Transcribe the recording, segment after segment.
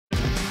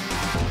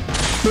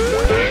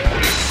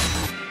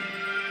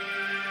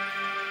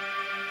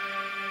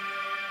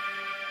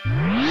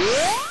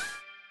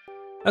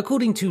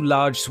According to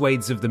large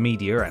swathes of the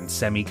media and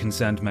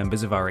semi-concerned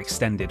members of our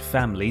extended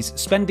families,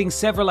 spending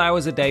several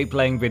hours a day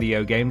playing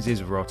video games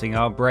is rotting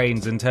our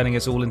brains and turning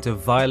us all into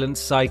violent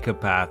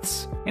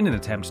psychopaths. In an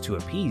attempt to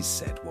appease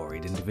said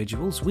worried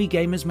individuals, we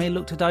gamers may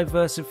look to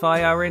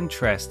diversify our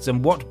interests,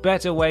 and what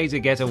better way to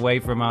get away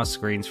from our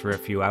screens for a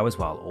few hours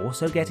while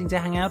also getting to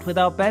hang out with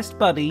our best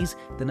buddies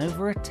than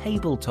over a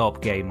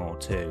tabletop game or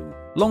two.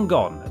 Long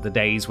gone are the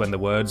days when the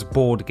words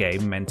board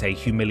game meant a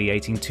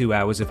humiliating 2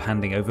 hours of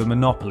handing over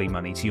Monopoly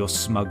money to your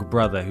smug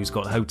brother who's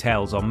got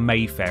hotels on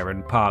Mayfair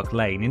and Park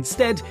Lane.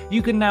 Instead,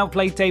 you can now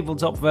play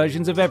tabletop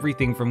versions of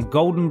everything from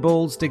Golden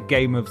Balls to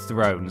Game of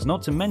Thrones,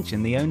 not to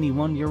mention the only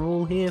one you're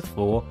all here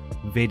for,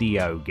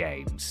 video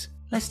games.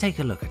 Let's take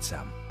a look at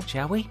some,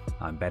 shall we?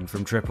 I'm Ben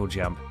from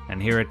TripleJump,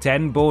 and here are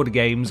 10 board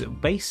games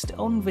based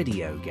on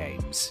video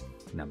games.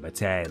 Number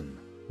 10.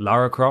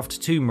 Lara Croft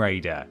Tomb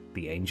Raider,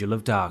 The Angel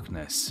of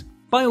Darkness.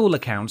 By all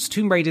accounts,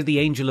 Tomb Raider The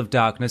Angel of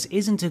Darkness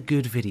isn't a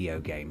good video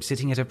game,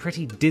 sitting at a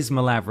pretty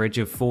dismal average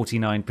of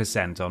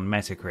 49% on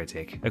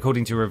Metacritic.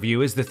 According to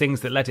reviewers, the things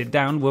that let it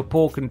down were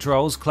poor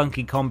controls,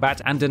 clunky combat,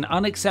 and an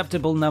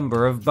unacceptable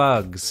number of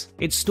bugs.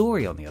 Its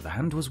story, on the other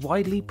hand, was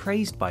widely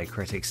praised by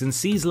critics and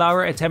sees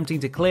Lara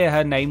attempting to clear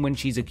her name when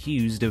she's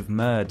accused of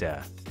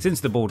murder. Since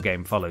the board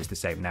game follows the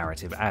same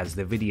narrative as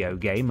the video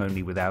game,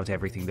 only without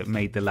everything that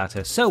made the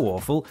latter so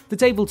awful, the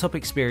tabletop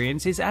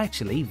experience is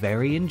actually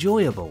very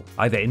enjoyable.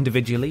 Either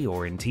individually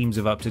or in teams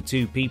of up to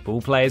 2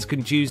 people, players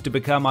can choose to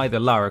become either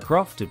Lara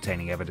Croft,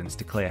 obtaining evidence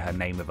to clear her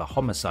name of a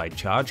homicide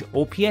charge,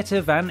 or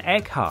Pieter van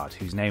Eckhart,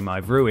 whose name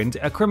I've ruined,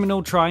 a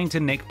criminal trying to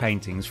nick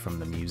paintings from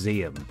the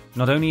museum.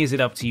 Not only is it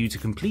up to you to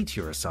complete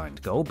your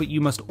assigned goal, but you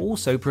must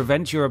also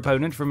prevent your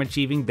opponent from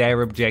achieving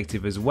their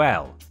objective as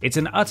well. It's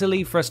an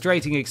utterly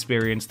frustrating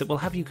experience that will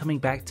have you coming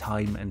back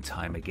time and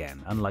time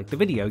again, unlike the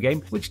video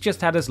game, which just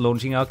had us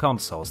launching our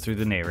consoles through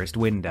the nearest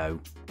window.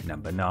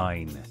 Number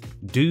 9.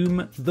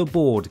 Doom the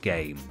Board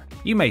Game.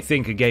 You may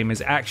think a game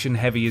as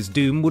action-heavy as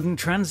Doom wouldn't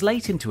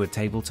translate into a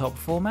tabletop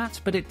format,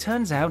 but it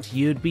turns out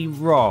you'd be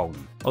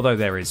wrong. Although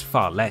there is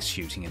far less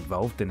shooting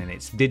involved than in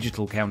its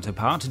digital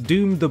counterpart,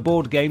 Doom the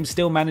Board Game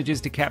still manages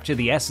to capture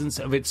the essence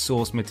of its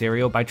source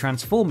material by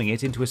transforming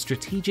it into a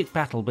strategic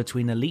battle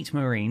between elite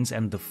marines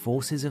and the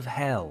forces of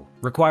hell.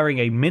 Requiring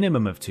a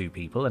minimum of 2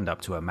 people and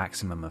up to a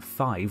maximum of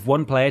 5,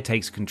 one player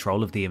takes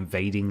control of the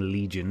invading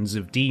legions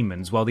of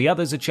demons, while the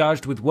others are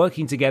charged with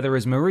working together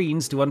as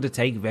marines to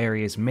undertake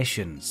various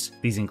missions.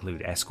 These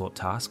include escort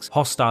tasks,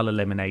 hostile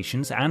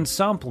eliminations, and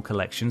sample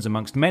collections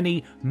amongst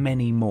many,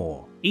 many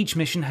more. Each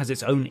mission has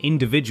its own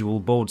individual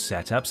board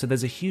setup, so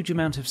there's a huge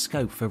amount of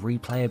scope for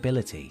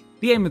replayability.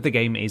 The aim of the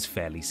game is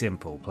fairly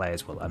simple.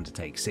 Players will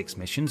undertake 6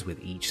 missions,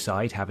 with each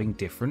side having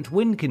different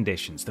win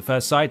conditions. The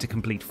first side to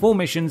complete 4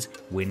 missions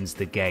wins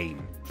the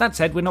game. That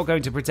said, we're not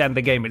going to pretend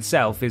the game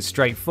itself is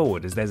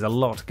straightforward, as there's a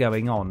lot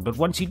going on, but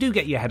once you do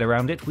get your head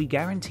around it, we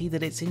guarantee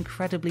that it's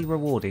incredibly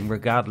rewarding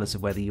regardless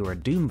of whether you're a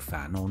Doom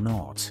fan or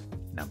not.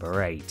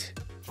 Number 8.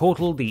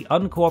 Portal the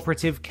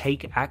Uncooperative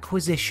Cake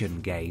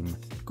Acquisition Game.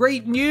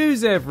 Great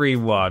news,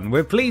 everyone!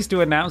 We're pleased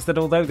to announce that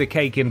although the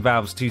cake in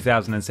Valve's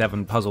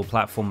 2007 puzzle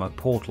platformer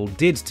Portal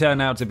did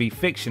turn out to be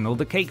fictional,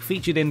 the cake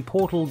featured in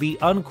Portal the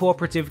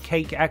Uncooperative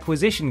Cake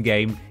Acquisition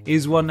Game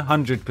is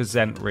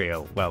 100%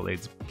 real. Well,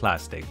 it's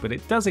plastic, but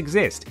it does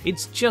exist.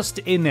 It's just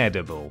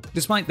inedible.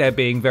 Despite there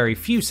being very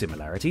few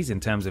similarities in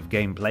terms of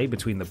gameplay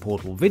between the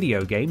Portal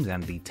video games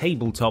and the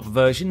tabletop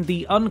version,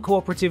 the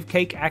Uncooperative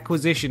Cake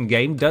Acquisition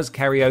Game does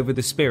carry over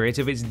the spirit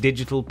of its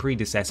digital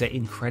predecessor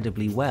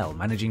incredibly well,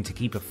 managing to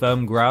keep a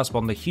firm grasp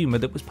on the humour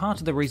that was part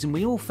of the reason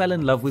we all fell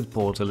in love with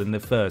Portal in the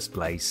first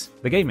place.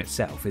 The game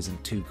itself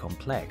isn't too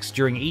complex.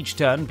 During each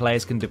turn,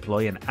 players can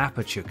deploy an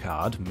aperture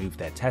card, move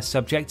their test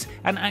subjects,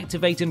 and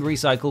activate and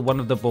recycle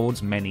one of the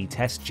board's many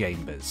test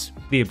chambers.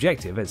 The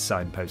objective, as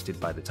signposted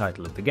by the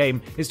title of the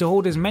game, is to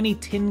hoard as many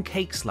tin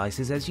cake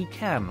slices as you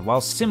can,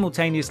 whilst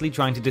simultaneously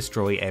trying to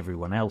destroy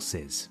everyone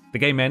else's. The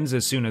game ends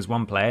as soon as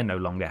one player no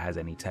longer has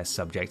any test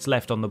subjects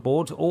left on the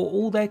board, or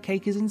all their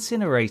cake is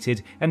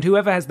incinerated, and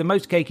whoever has the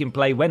most cake in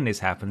play when this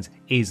happens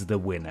is the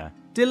winner.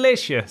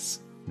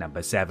 Delicious!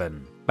 Number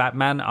 7.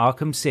 Batman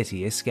Arkham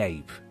City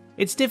Escape.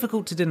 It's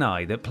difficult to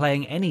deny that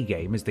playing any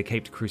game as the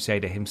Caped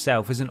Crusader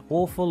himself is an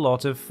awful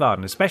lot of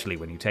fun, especially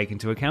when you take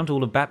into account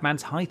all of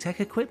Batman's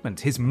high-tech equipment,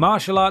 his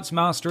martial arts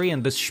mastery,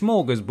 and the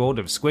smorgasbord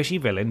of squishy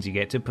villains you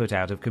get to put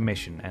out of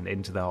commission and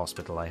into the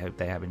hospital. I hope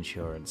they have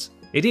insurance.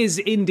 It is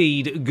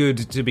indeed good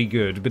to be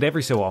good, but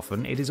every so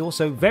often it is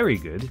also very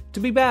good to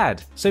be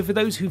bad. So for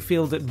those who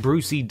feel that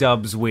Brucey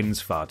Dubs wins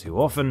far too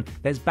often,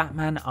 there's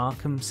Batman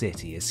Arkham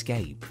City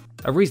Escape.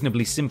 A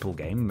reasonably simple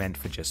game meant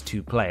for just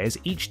 2 players,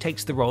 each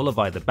takes the role of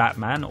either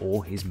Batman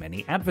or his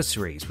many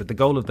adversaries, with the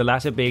goal of the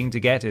latter being to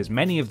get as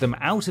many of them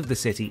out of the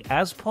city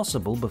as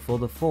possible before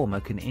the former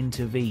can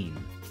intervene.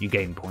 You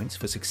gain points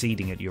for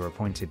succeeding at your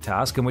appointed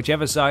task, and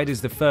whichever side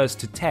is the first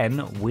to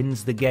 10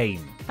 wins the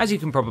game. As you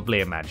can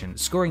probably imagine,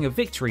 scoring a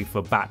victory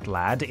for Bat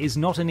Lad is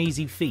not an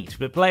easy feat,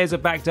 but players are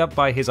backed up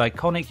by his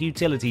iconic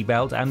utility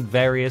belt and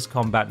various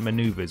combat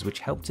maneuvers, which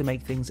help to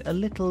make things a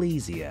little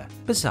easier.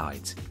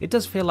 Besides, it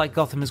does feel like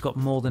Gotham has got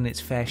more than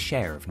its fair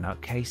share of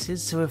nutcases,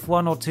 so if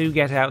one or two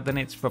get out, then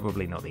it's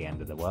probably not the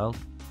end of the world.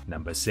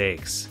 Number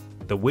 6.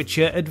 The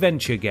Witcher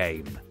Adventure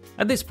Game.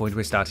 At this point,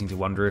 we're starting to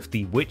wonder if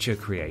the Witcher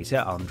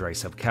creator, Andrzej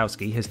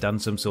Sapkowski, has done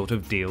some sort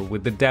of deal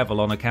with the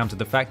devil on account of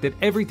the fact that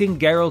everything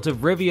Geralt of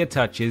Rivia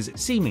touches,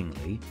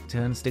 seemingly,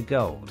 turns to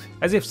gold.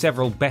 As if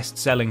several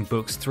best-selling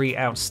books, 3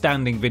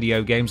 outstanding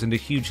video games, and a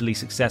hugely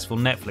successful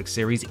Netflix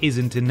series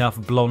isn't enough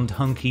blonde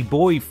hunky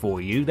boy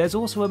for you, there's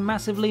also a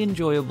massively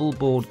enjoyable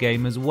board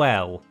game as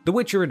well. The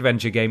Witcher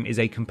Adventure Game is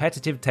a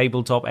competitive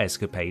tabletop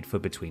escapade for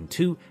between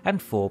 2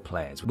 and 4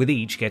 players, with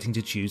each getting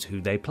to choose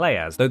who they play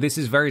as, though this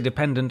is very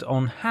dependent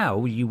on how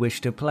you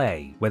wish to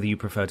play. Whether you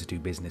prefer to do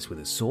business with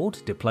a sword,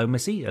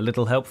 diplomacy, a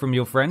little help from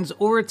your friends,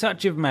 or a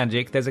touch of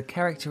magic, there's a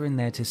character in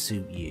there to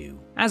suit you.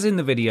 As in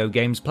the video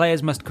games,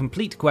 players must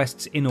complete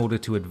quests in order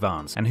to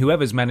advance, and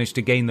whoever's managed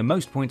to gain the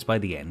most points by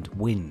the end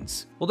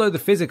wins. Although the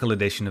physical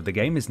edition of the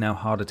game is now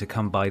harder to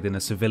come by than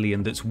a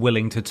civilian that's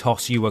willing to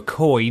toss you a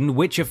coin,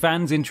 Witcher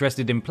fans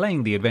interested in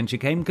playing the adventure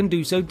game can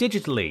do so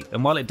digitally,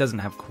 and while it doesn't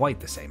have quite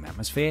the same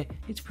atmosphere,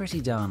 it's pretty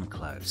darn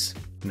close.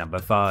 Number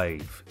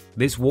 5.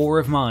 This War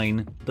of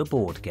Mine, the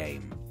board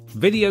game.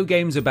 Video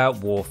games about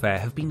warfare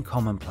have been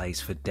commonplace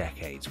for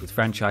decades, with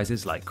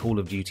franchises like Call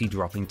of Duty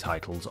dropping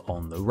titles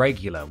on the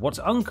regular.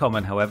 What's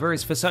uncommon, however,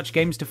 is for such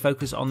games to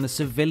focus on the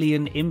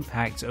civilian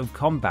impact of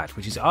combat,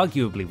 which is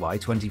arguably why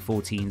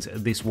 2014's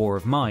This War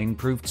of Mine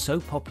proved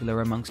so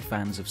popular amongst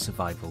fans of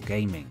survival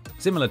gaming.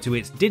 Similar to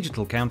its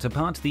digital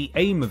counterpart, the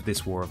aim of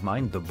This War of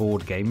Mine, the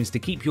board game, is to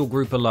keep your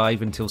group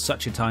alive until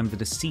such a time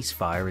that a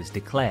ceasefire is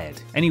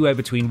declared. Anywhere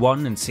between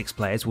 1 and 6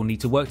 players will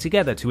need to work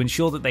together to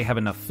ensure that they have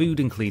enough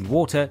food and clean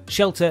water,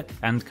 shelter,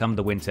 and come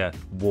the winter,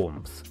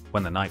 warmth.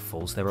 When the night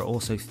falls, there are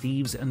also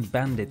thieves and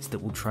bandits that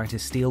will try to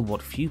steal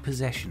what few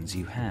possessions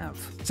you have.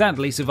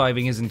 Sadly,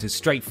 surviving isn't as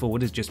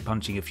straightforward as just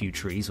punching a few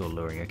trees or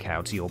luring a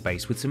cow to your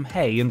base with some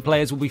hay, and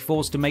players will be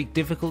forced to make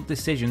difficult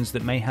decisions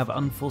that may have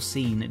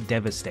unforeseen,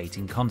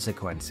 devastating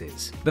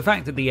consequences. The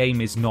fact that the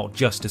aim is not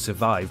just to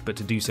survive, but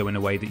to do so in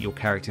a way that your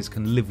characters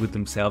can live with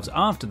themselves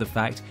after the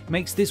fact,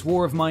 makes this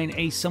War of Mine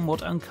a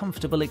somewhat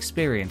uncomfortable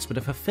experience, but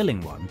a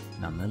fulfilling one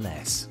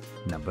nonetheless.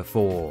 Number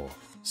 4.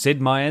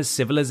 Sid Meier's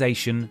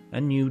Civilization: A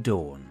New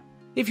Dawn.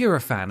 If you're a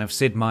fan of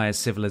Sid Meier's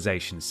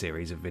Civilization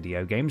series of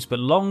video games, but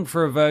long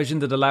for a version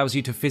that allows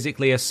you to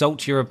physically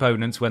assault your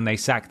opponents when they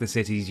sack the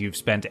cities you've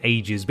spent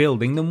ages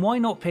building, then why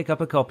not pick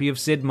up a copy of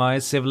Sid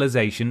Meier's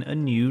Civilization: A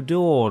New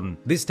Dawn?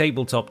 This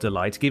tabletop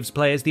delight gives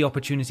players the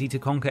opportunity to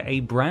conquer a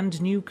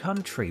brand new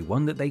country,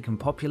 one that they can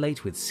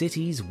populate with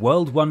cities,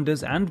 world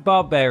wonders, and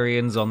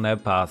barbarians on their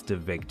path to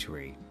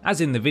victory. As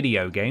in the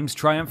video games,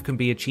 triumph can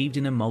be achieved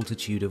in a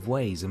multitude of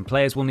ways, and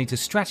players will need to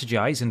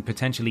strategize and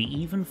potentially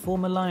even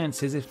form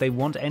alliances if they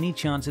want any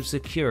chance of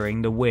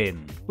securing the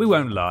win. We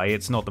won't lie,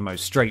 it's not the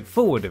most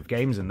straightforward of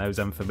games, and those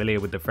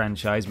unfamiliar with the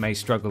franchise may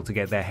struggle to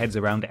get their heads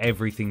around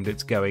everything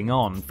that's going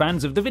on.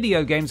 Fans of the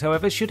video games,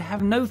 however, should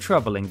have no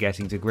trouble in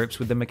getting to grips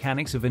with the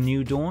mechanics of A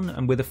New Dawn,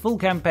 and with a full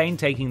campaign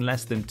taking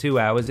less than 2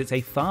 hours, it's a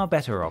far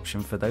better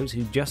option for those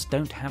who just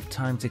don't have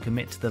time to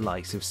commit to the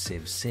likes of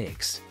Civ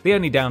 6. The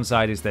only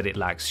downside is that it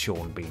lacks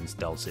Sean Bean's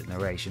dulcet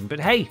narration, but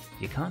hey,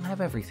 you can't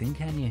have everything,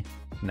 can you?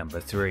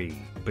 Number 3.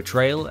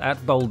 Betrayal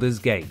at Baldur's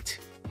Gate.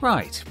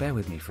 Right, bear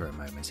with me for a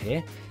moment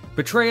here.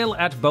 Betrayal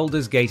at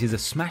Baldur's Gate is a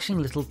smashing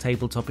little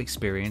tabletop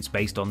experience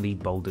based on the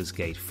Baldur's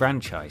Gate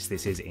franchise.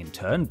 This is, in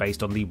turn,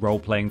 based on the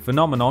role-playing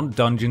phenomenon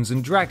Dungeons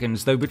 &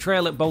 Dragons, though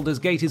Betrayal at Baldur's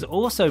Gate is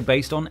also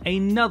based on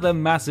another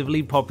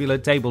massively popular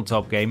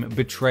tabletop game,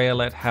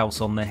 Betrayal at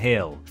House on the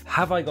Hill.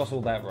 Have I got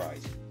all that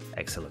right?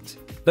 Excellent.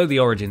 Though the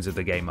origins of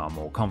the game are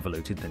more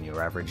convoluted than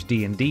your average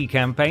D&D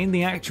campaign,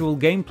 the actual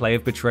gameplay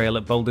of Betrayal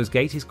at Baldur's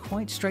Gate is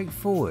quite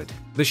straightforward.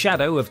 The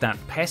shadow of that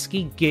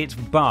pesky git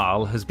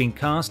Baal has been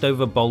cast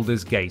over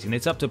Baldur's Gate, and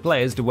it's up to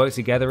players to work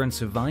together and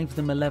survive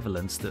the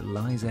malevolence that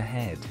lies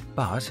ahead.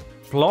 But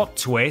plot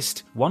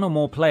twist, one or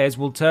more players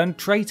will turn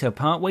traitor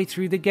partway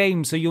through the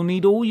game, so you'll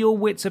need all your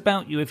wits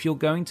about you if you're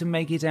going to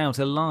make it out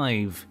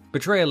alive.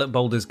 Betrayal at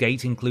Baldur's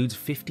Gate includes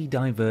 50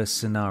 diverse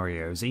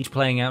scenarios, each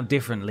playing out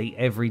differently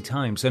every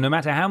time, so no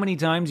matter how many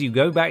times you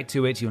go back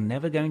to it, you're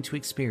never going to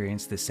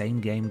experience the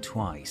same game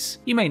twice.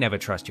 You may never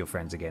trust your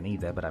friends again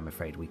either, but I'm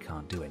afraid we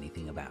can't do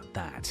anything about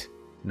that.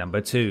 Number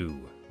 2.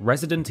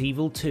 Resident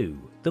Evil 2,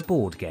 the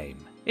board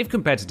game. If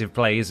competitive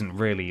play isn't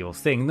really your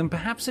thing, then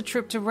perhaps a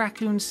trip to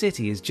Raccoon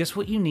City is just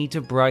what you need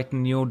to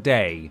brighten your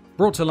day.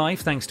 Brought to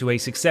life thanks to a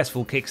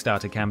successful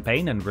Kickstarter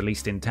campaign and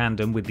released in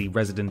tandem with the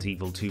Resident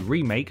Evil 2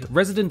 remake,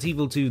 Resident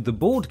Evil 2 the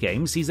board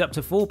game sees up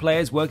to 4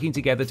 players working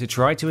together to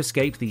try to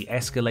escape the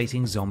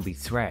escalating zombie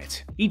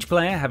threat. Each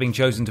player, having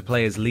chosen to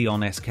play as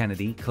Leon S.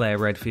 Kennedy, Claire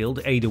Redfield,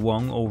 Ada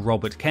Wong, or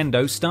Robert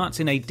Kendo, starts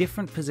in a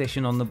different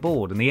position on the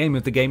board, and the aim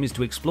of the game is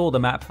to explore the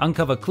map,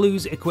 uncover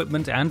clues,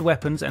 equipment, and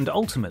weapons, and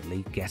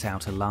ultimately get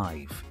out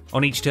alive.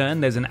 On each turn,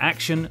 there's an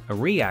action, a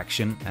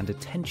reaction, and a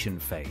tension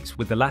phase,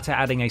 with the latter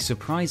adding a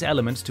surprise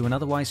element to an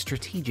otherwise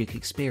strategic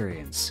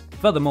experience.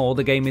 Furthermore,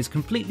 the game is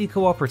completely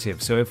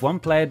cooperative, so if one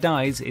player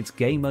dies, it's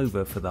game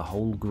over for the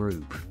whole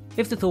group.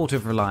 If the thought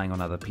of relying on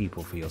other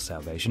people for your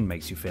salvation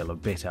makes you feel a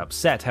bit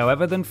upset,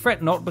 however, then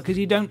fret not, because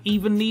you don't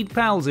even need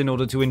pals in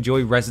order to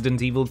enjoy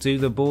Resident Evil 2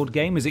 the board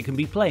game, as it can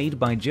be played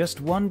by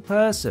just one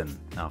person.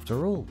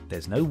 After all,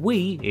 there's no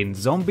we in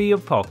Zombie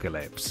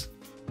Apocalypse.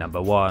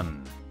 Number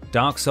 1.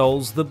 Dark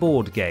Souls the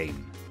board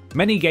game.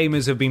 Many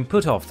gamers have been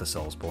put off the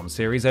Soulsborne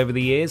series over the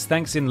years,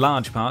 thanks in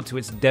large part to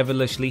its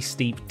devilishly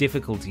steep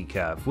difficulty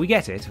curve. We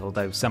get it,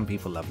 although some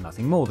people love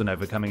nothing more than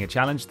overcoming a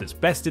challenge that's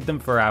bested them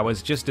for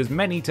hours, just as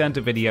many turn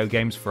to video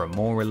games for a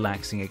more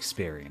relaxing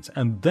experience.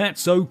 And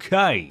that's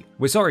okay!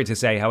 We're sorry to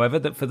say, however,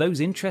 that for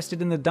those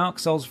interested in the Dark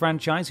Souls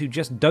franchise who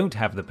just don't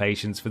have the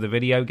patience for the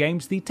video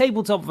games, the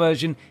tabletop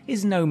version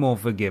is no more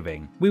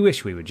forgiving. We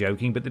wish we were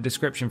joking, but the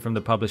description from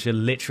the publisher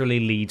literally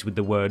leads with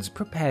the words,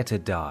 "Prepare to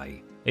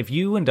die." If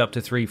you and up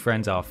to 3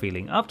 friends are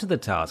feeling up to the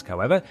task,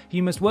 however,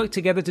 you must work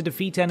together to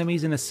defeat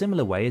enemies in a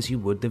similar way as you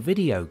would the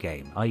video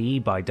game, i.e.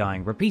 by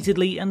dying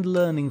repeatedly and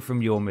learning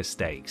from your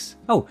mistakes.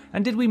 Oh,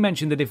 and did we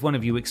mention that if one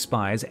of you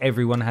expires,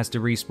 everyone has to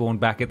respawn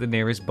back at the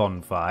nearest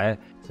bonfire?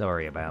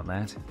 Sorry about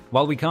that.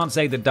 While we can't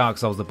say that Dark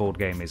Souls the board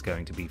game is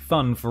going to be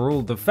fun for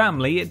all the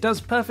family, it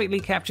does perfectly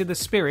capture the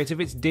spirit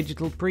of its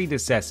digital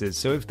predecessors,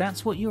 so if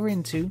that's what you're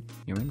into,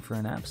 you're in for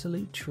an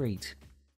absolute treat.